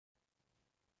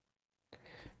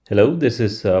Hello, this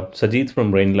is Sajid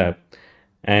from RainLab,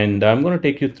 and I'm going to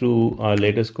take you through our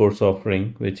latest course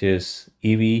offering, which is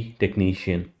EV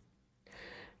Technician.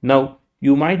 Now,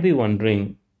 you might be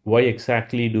wondering why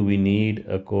exactly do we need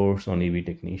a course on EV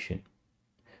Technician?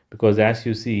 Because as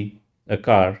you see, a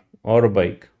car or a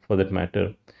bike for that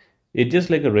matter, it's just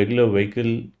like a regular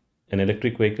vehicle. An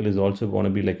electric vehicle is also going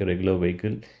to be like a regular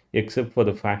vehicle, except for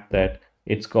the fact that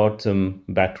it's got some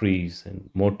batteries and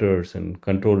motors and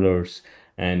controllers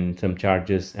and some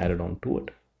charges added on to it.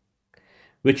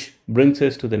 Which brings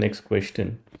us to the next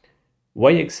question.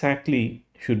 Why exactly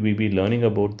should we be learning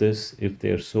about this if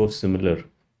they're so similar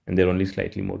and they're only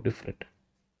slightly more different?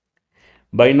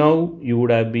 By now, you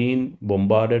would have been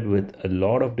bombarded with a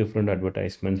lot of different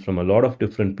advertisements from a lot of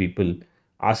different people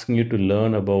asking you to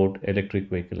learn about electric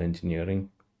vehicle engineering.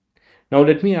 Now,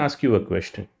 let me ask you a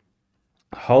question.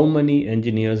 How many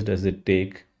engineers does it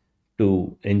take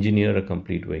to engineer a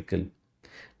complete vehicle?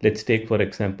 Let's take, for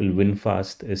example,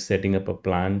 VinFast is setting up a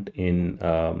plant in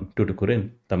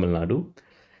Tuticorin, Tamil Nadu.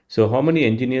 So, how many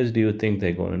engineers do you think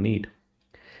they're going to need?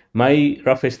 My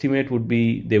rough estimate would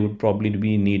be they would probably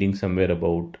be needing somewhere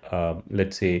about,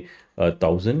 let's say,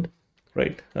 1,000,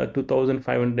 right?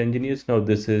 2,500 engineers. Now,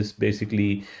 this is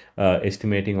basically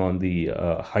estimating on the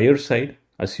higher side,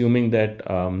 assuming that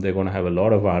they're going to have a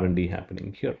lot of R&D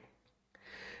happening here.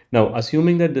 Now,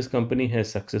 assuming that this company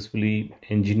has successfully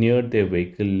engineered their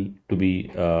vehicle to be,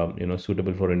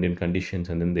 suitable for Indian conditions,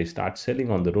 and then they start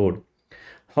selling on the road,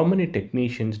 how many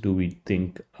technicians do we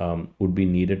think would be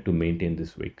needed to maintain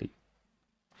this vehicle?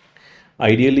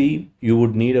 Ideally, you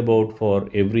would need about for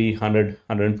every 100,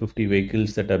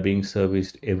 vehicles that are being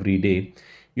serviced every day,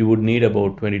 you would need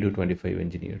about 20 to 25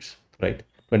 engineers, right?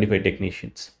 25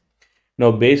 technicians.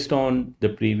 Now, based on the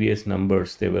previous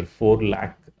numbers, there were 4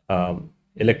 lakh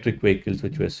electric vehicles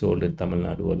which were sold in Tamil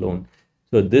Nadu alone.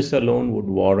 So, this alone would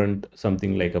warrant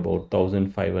something like about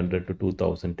 1,500 to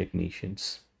 2,000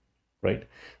 technicians, right?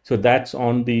 So, that's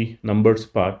on the numbers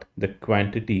part, the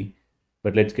quantity,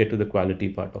 but let's get to the quality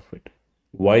part of it.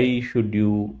 Why should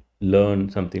you learn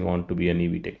something on to be an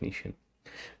EV technician?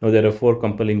 Now, there are 4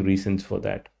 compelling reasons for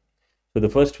that. So the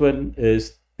first one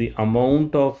is the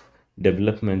amount of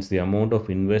developments, the amount of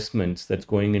investments that's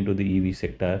going into the EV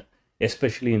sector,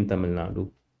 especially in Tamil Nadu.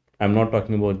 I'm not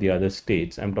talking about the other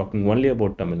states. I'm talking only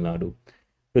about Tamil Nadu.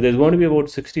 So there's going to be about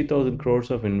 60,000 crores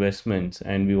of investments,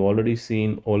 and we've already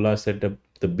seen Ola set up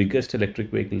the biggest electric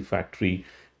vehicle factory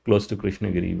close to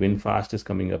Krishnagiri. VinFast is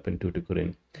coming up in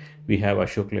Tuticorin. We have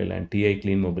Ashok Leyland, TI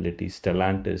Clean Mobility,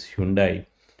 Stellantis, Hyundai,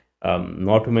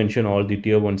 not to mention all the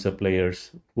tier one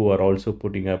suppliers who are also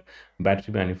putting up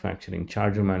battery manufacturing,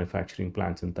 charger manufacturing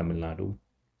plants in Tamil Nadu.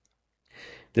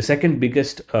 The second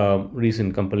biggest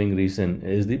compelling reason,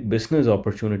 is the business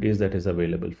opportunities that is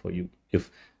available for you. If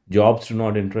jobs do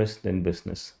not interest, then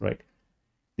business, right?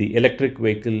 The electric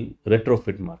vehicle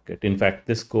retrofit market. In fact,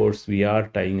 this course we are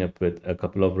tying up with a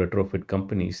couple of retrofit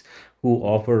companies who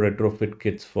offer retrofit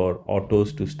kits for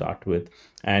autos to start with,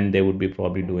 and they would be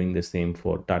probably doing the same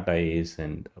for Tata Ace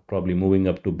and probably moving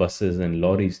up to buses and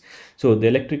lorries. So the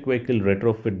electric vehicle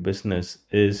retrofit business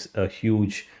is a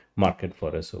huge market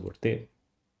for us over there.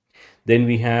 Then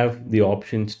we have the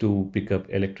options to pick up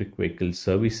electric vehicle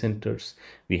service centers.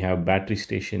 We have battery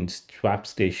stations, swap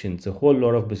stations, a whole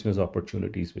lot of business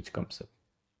opportunities which comes up.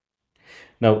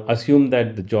 Now, assume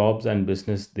that the jobs and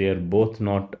business, they are both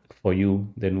not for you,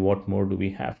 then what more do we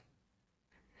have?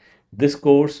 This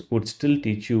course would still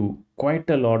teach you quite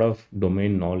a lot of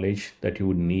domain knowledge that you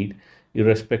would need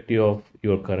irrespective of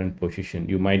your current position.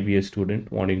 You might be a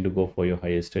student wanting to go for your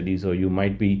higher studies, or you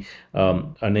might be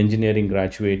an engineering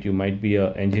graduate, you might be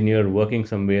an engineer working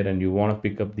somewhere and you want to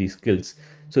pick up these skills.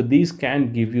 So these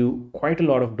can give you quite a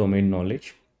lot of domain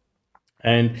knowledge,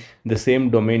 and the same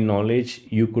domain knowledge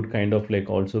you could kind of like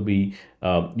also be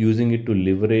using it to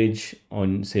leverage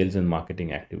on sales and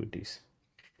marketing activities.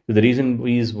 So the reason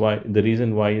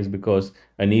why is because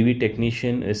an EV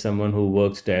technician is someone who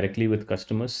works directly with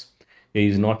customers. He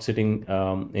is not sitting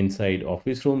inside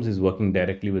office rooms. He's working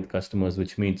directly with customers,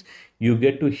 which means you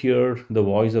get to hear the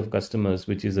voice of customers,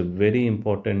 which is a very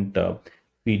important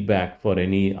feedback for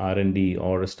any R&D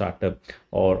or a startup,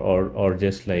 or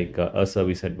just like a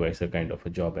service advisor kind of a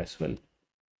job as well.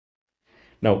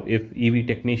 Now, if EV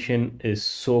technician is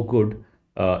so good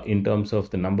in terms of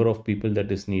the number of people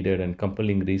that is needed and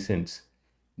compelling reasons,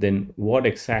 then what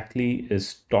exactly is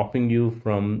stopping you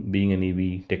from being an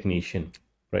EV technician,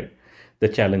 right? The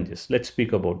challenges. Let's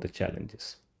speak about the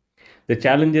challenges. The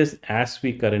challenges, as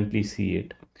we currently see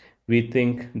it, we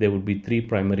think there would be 3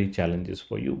 primary challenges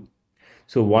for you.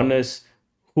 So, one is,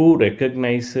 who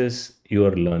recognizes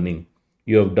your learning?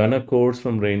 You have done a course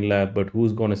from Rain Lab, but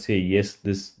who's going to say, yes,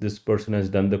 this person has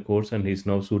done the course and he's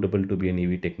now suitable to be an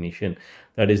EV technician?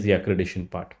 That is the accreditation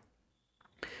part.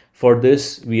 For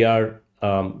this, we are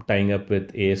tying up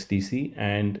with ASDC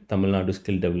and Tamil Nadu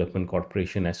Skill Development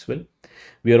Corporation as well.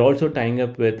 We are also tying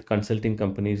up with consulting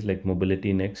companies like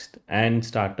Mobility Next and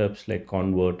startups like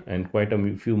Convert, and quite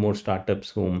a few more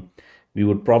startups whom we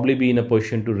would probably be in a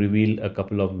position to reveal a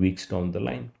couple of weeks down the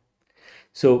line.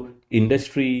 So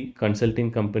industry,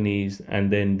 consulting companies,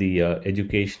 and then the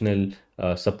educational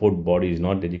support bodies,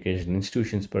 not the education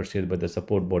institutions per se, but the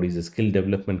support bodies, the skill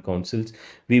development councils,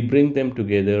 we bring them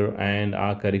together, and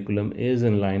our curriculum is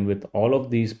in line with all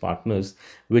of these partners,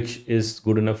 which is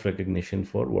good enough recognition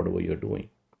for whatever you're doing.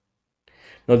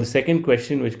 Now, the second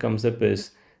question which comes up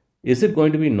is it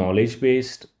going to be knowledge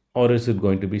based or is it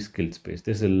going to be skills based?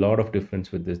 There's a lot of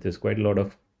difference with this. There's quite a lot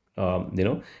of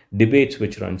debates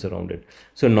which runs around it.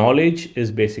 So knowledge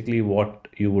is basically what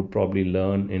you would probably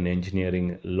learn in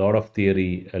engineering, a lot of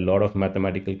theory, a lot of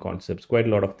mathematical concepts, quite a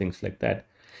lot of things like that.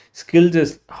 Skills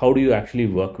is how do you actually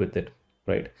work with it,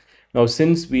 right? Now,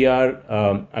 since we are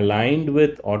aligned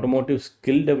with Automotive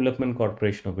Skill Development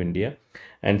Corporation of India,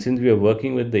 and since we are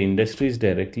working with the industries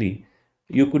directly,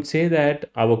 you could say that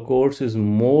our course is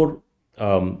more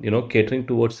catering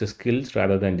towards the skills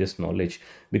rather than just knowledge,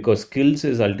 because skills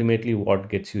is ultimately what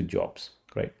gets you jobs,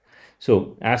 right?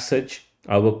 So as such,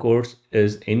 our course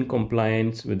is in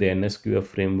compliance with the NSQF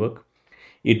framework.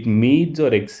 It meets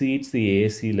or exceeds the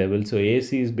ASE level. So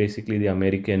ASE is basically the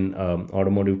American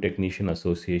Automotive Technician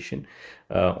Association,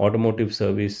 Automotive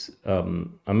Service,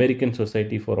 American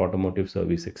Society for Automotive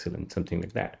Service Excellence, something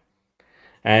like that.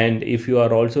 And if you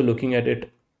are also looking at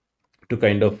it to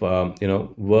kind of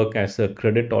work as a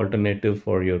credit alternative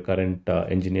for your current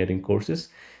engineering courses,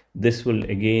 this will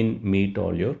again meet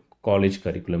all your college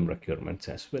curriculum requirements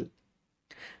as well.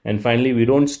 And finally, we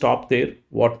don't stop there.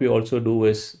 What we also do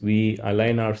is we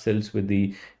align ourselves with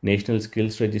the National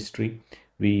Skills Registry.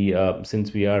 We,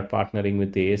 since we are partnering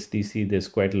with the ASDC, there's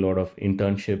quite a lot of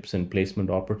internships and placement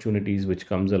opportunities which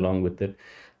comes along with it.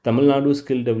 Tamil Nadu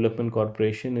Skill Development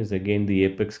Corporation is again the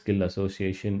Apex Skill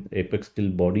Association, Apex Skill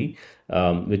body,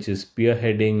 which is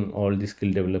spearheading all the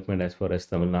skill development as far as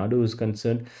Tamil Nadu is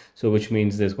concerned. So which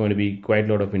means there's going to be quite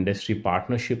a lot of industry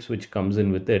partnerships which comes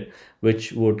in with it,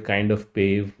 which would kind of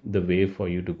pave the way for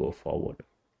you to go forward.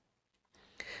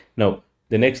 Now,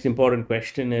 the next important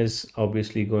question is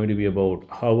obviously going to be about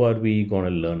how are we going to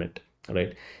learn it,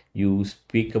 right? You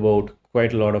speak about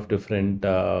quite a lot of different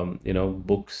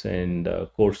books and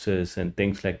courses and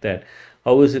things like that.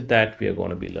 How is it that we are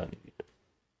going to be learning it?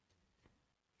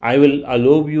 I will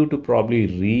allow you to probably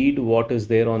read what is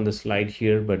there on the slide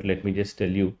here, but let me just tell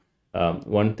you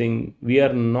one thing. We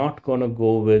are not going to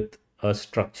go with a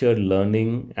structured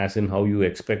learning as in how you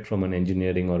expect from an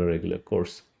engineering or a regular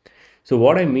course. So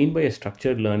what I mean by a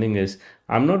structured learning is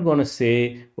I'm not going to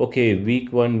say, okay,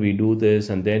 week 1 we do this,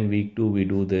 and then week 2 we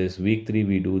do this, week 3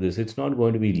 we do this. It's not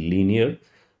going to be linear,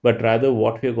 but rather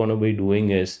what we're going to be doing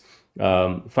is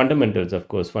fundamentals. Of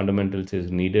course, fundamentals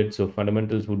is needed. So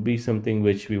fundamentals would be something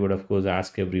which we would, of course,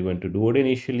 ask everyone to do it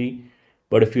initially.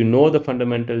 But if you know the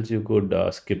fundamentals, you could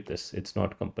skip this. It's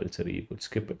not compulsory. You could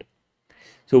skip it.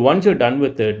 So once you're done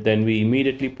with it, then we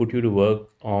immediately put you to work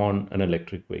on an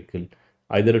electric vehicle,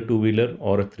 either a two-wheeler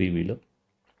or a three-wheeler.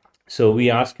 So we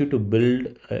ask you to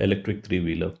build an electric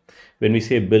three-wheeler. When we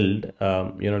say build,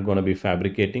 you're not going to be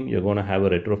fabricating. You're going to have a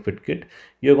retrofit kit.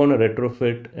 You're going to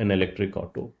retrofit an electric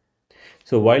auto.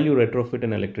 So while you retrofit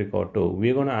an electric auto,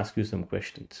 we're going to ask you some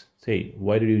questions. Say,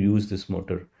 why did you use this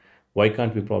motor? Why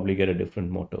can't we probably get a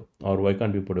different motor? Or why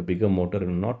can't we put a bigger motor in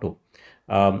an auto?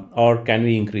 Or can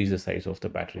we increase the size of the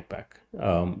battery pack?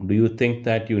 Do you think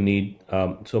that you need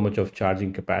so much of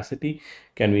charging capacity?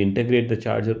 Can we integrate the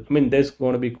charger? I mean, there's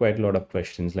going to be quite a lot of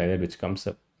questions like that which comes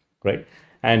up, right?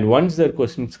 And once the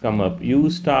questions come up, you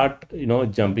start,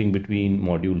 jumping between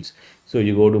modules. So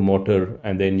you go to motor,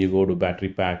 and then you go to battery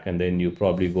pack, and then you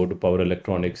probably go to power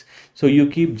electronics. So you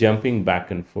keep jumping back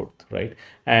and forth, right?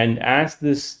 And as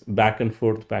this back and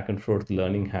forth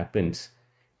learning happens,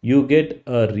 you get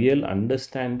a real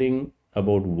understanding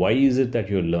about why is it that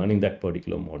you're learning that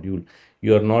particular module.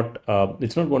 You're not,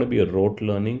 it's not going to be a rote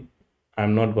learning.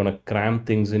 I'm not going to cram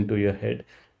things into your head.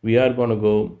 We are going to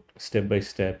go step by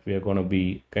step. We are going to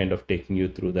be kind of taking you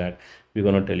through that. We're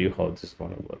going to tell you how this is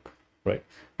going to work, right?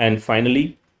 And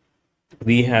finally,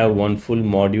 we have one full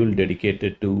module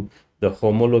dedicated to the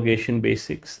homologation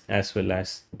basics as well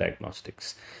as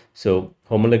diagnostics. So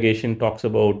homologation talks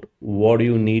about what do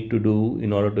you need to do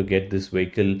in order to get this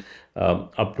vehicle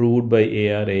approved by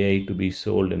ARAI to be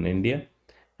sold in India.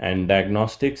 And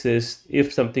diagnostics is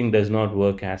if something does not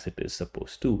work as it is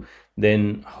supposed to,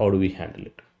 then how do we handle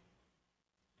it?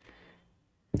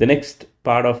 The next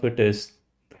part of it is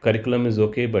curriculum is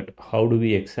okay, but how do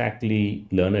we exactly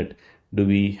learn it? Do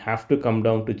we have to come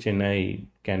down to Chennai?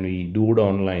 Can we do it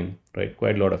online? Right?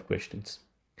 Quite a lot of questions.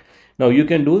 Now you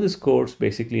can do this course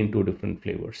basically in two different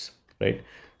flavors, right?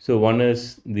 So one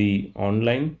is the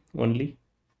online only,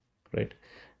 right?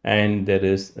 And there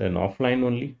is an offline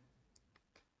only.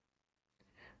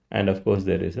 And of course,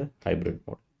 there is a hybrid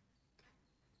model.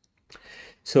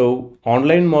 So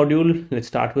online module, let's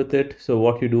start with it. So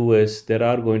what you do is there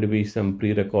are going to be some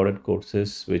pre-recorded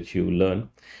courses which you learn,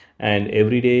 and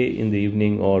every day in the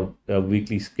evening or a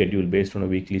weekly schedule, based on a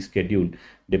weekly schedule,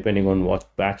 depending on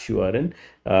what batch you are in,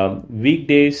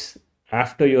 weekdays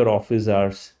after your office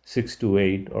hours, 6 to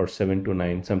 8 or 7 to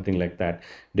 9, something like that,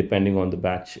 depending on the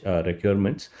batch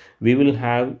requirements, we will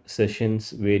have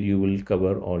sessions where you will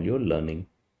cover all your learning.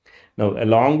 Now,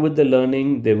 along with the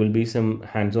learning, there will be some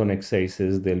hands-on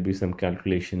exercises, there'll be some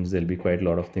calculations, there'll be quite a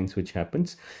lot of things which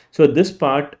happens. So this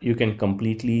part, you can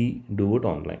completely do it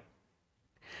online.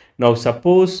 Now,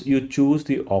 suppose you choose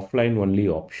the offline only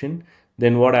option,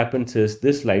 then what happens is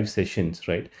this live sessions,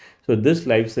 right? So this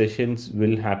live sessions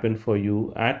will happen for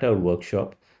you at our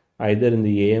workshop, either in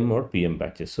the AM or PM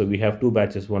batches. So we have two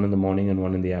batches, one in the morning and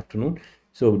one in the afternoon.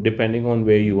 So depending on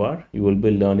where you are, you will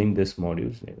be learning this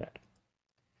modules like that.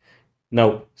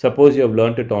 Now, suppose you have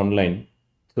learned it online.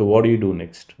 So what do you do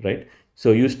next, right?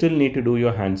 So you still need to do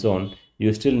your hands-on.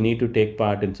 You still need to take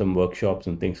part in some workshops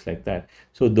and things like that.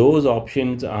 So those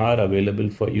options are available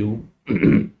for you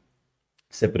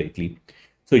separately.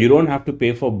 So you don't have to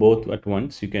pay for both at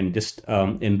once. You can just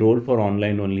enroll for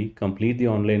online only, complete the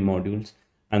online modules.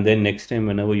 And then next time,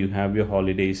 whenever you have your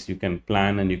holidays, you can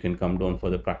plan and you can come down for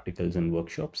the practicals and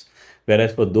workshops.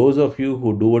 Whereas for those of you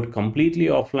who do it completely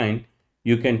offline,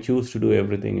 you can choose to do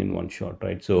everything in one shot,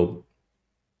 right? So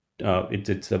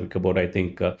it's about, I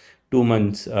think, 2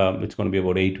 months. It's going to be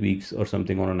about 8 weeks or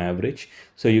something on an average.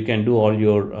 So you can do all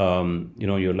your,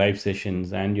 your live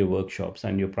sessions and your workshops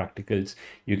and your practicals.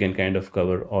 You can kind of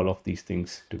cover all of these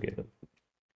things together.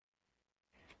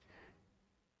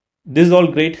 This is all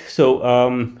great. So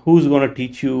who's going to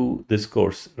teach you this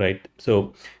course, right?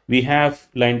 So we have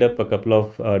lined up a couple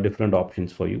of different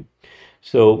options for you.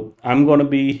 So I'm going to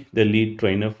be the lead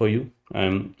trainer for you.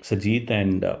 I'm Sajit,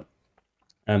 and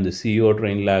I'm the CEO of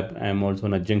TrainLab. I'm also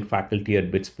an adjunct faculty at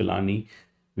BITS Pilani,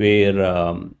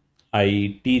 where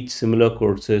I teach similar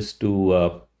courses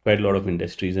to quite a lot of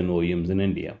industries and OEMs in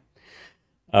India.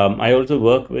 I also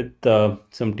work with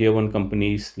some tier 1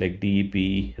 companies like DEP,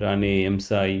 Rane,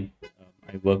 MSI.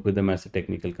 I work with them as a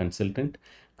technical consultant,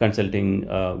 consulting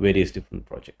various different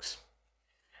projects.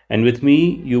 And with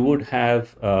me, you would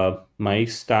have my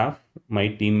staff, my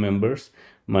team members,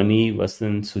 Mani,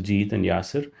 Vasant, Sujit, and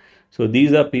Yasir. So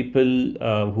these are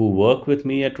people who work with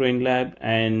me at TrainLab,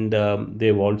 and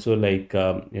they've also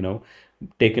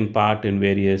taken part in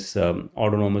various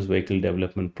autonomous vehicle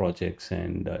development projects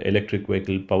and electric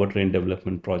vehicle powertrain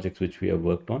development projects, which we have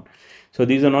worked on. So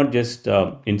these are not just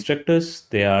instructors,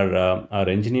 they are our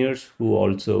engineers who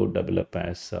also develop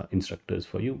as instructors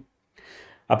for you.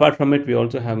 Apart from it, we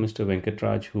also have Mr.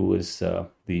 Venkatraj, who is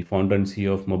the founder and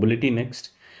CEO of Mobility Next.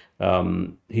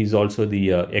 He's also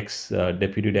the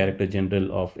ex-Deputy Director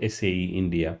General of SAE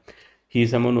India.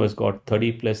 He's someone who has got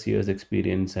 30 plus years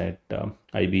experience at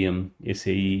IBM,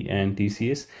 SAE, and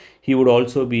TCS. He would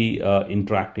also be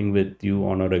interacting with you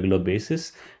on a regular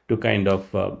basis to kind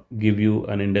of give you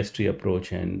an industry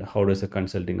approach and how does a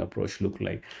consulting approach look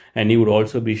like. And he would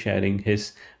also be sharing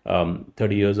his 30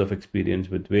 years of experience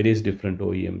with various different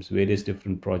OEMs, various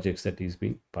different projects that he's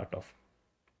been part of.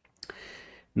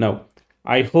 Now,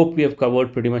 I hope we have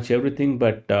covered pretty much everything,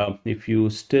 but if you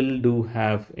still do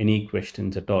have any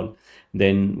questions at all,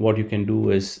 then what you can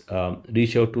do is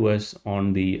reach out to us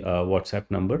on the WhatsApp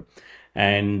number,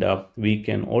 and we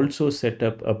can also set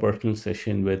up a personal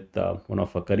session with one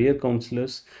of our career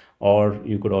counselors, or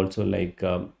you could also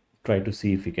try to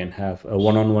see if we can have a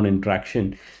one-on-one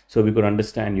interaction so we could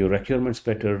understand your requirements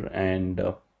better and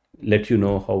let you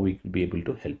know how we could be able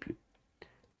to help you.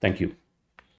 Thank you.